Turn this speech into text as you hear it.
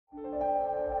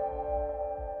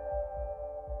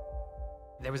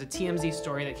There was a TMZ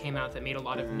story that came out that made a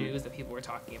lot of news that people were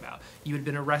talking about. You had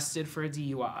been arrested for a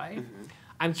DUI.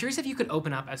 I'm curious if you could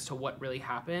open up as to what really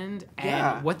happened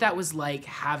and what that was like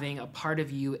having a part of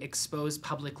you exposed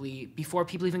publicly before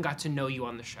people even got to know you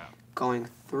on the show. Going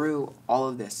through all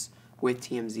of this with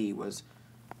TMZ was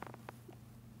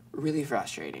really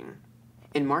frustrating.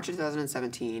 In March of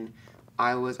 2017,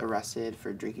 I was arrested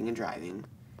for drinking and driving,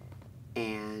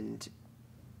 and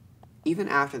even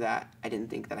after that, I didn't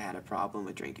think that I had a problem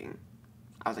with drinking.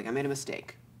 I was like, I made a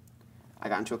mistake. I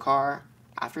got into a car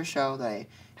after a show that I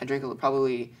had drank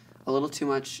probably a little too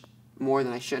much more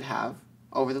than I should have,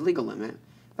 over the legal limit,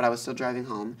 but I was still driving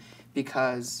home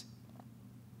because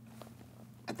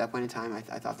at that point in time, I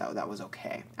thought that was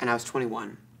okay. And I was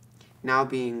 21. Now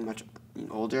being much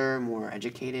older, more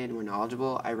educated, more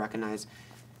knowledgeable, I recognize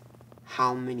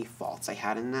how many faults I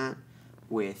had in that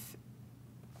with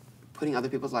putting other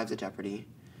people's lives at jeopardy,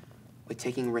 with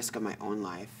taking risk of my own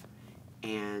life,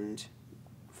 and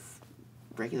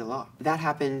breaking the law. That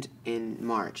happened in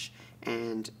March,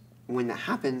 and when that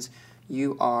happens,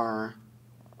 you are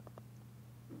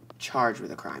charged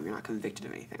with a crime. You're not convicted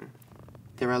of anything.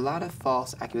 There were a lot of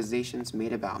false accusations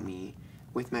made about me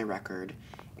with my record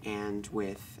and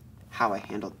with how I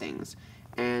handled things.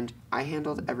 And I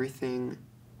handled everything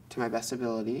to my best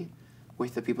ability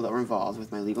with the people that were involved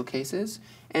with my legal cases.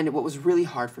 And what was really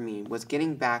hard for me was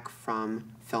getting back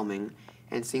from filming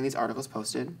and seeing these articles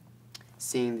posted,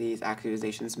 seeing these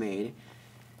accusations made,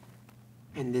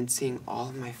 and then seeing all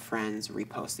of my friends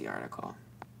repost the article.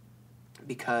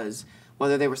 Because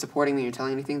whether they were supporting me or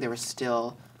telling anything, they were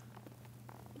still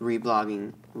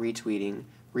reblogging, retweeting,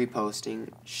 reposting,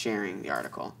 sharing the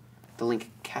article. The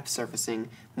link kept surfacing.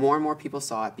 More and more people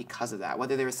saw it because of that.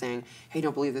 Whether they were saying, hey,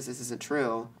 don't believe this isn't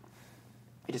true,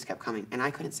 it just kept coming. And I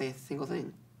couldn't say a single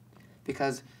thing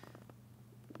because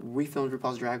we filmed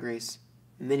RuPaul's Drag Race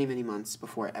many, many months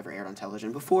before it ever aired on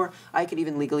television, before I could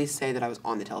even legally say that I was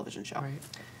on the television show. Right.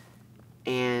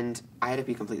 And I had to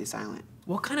be completely silent.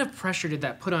 What kind of pressure did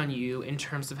that put on you in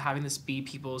terms of having this be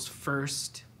people's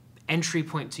first entry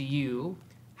point to you,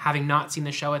 having not seen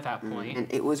the show at that point?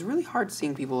 And it was really hard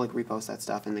seeing people like repost that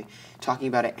stuff and like talking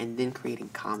about it and then creating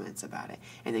comments about it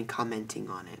and then commenting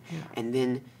on it and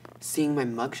then seeing my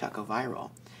mugshot go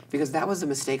viral. Because that was a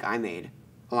mistake I made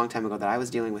a long time ago that I was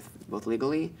dealing with both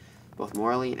legally, both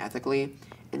morally and ethically,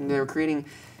 and they were creating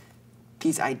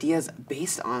these ideas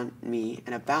based on me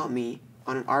and about me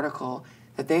on an article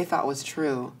that they thought was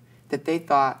true, that they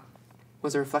thought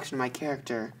was a reflection of my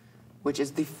character, which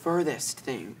is the furthest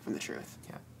thing from the truth.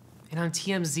 Yeah. And on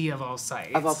TMZ of all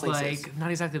sites. Of all places. Like,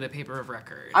 not exactly the paper of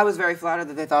record. I was very flattered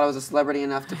that they thought I was a celebrity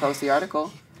enough to post the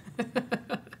article.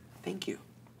 Thank you.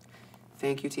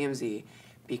 Thank you, TMZ,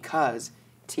 because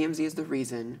TMZ is the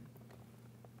reason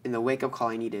in the wake-up call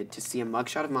I needed to see a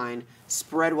mugshot of mine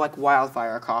spread like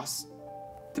wildfire across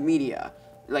the media,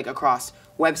 like across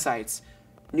websites,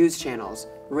 news channels,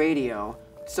 radio,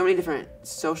 so many different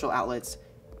social outlets,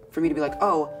 for me to be like,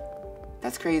 oh,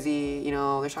 that's crazy, you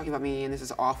know, they're talking about me, and this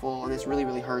is awful, and this really,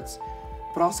 really hurts.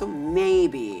 But also,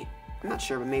 maybe, I'm not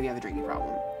sure, but maybe I have a drinking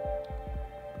problem.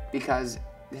 Because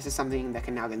this is something that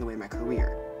can now get in the way of my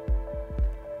career.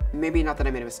 Maybe not that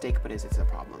I made a mistake, but it's a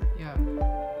problem. Yeah.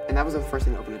 And that was the first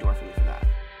thing that opened the door for me for that.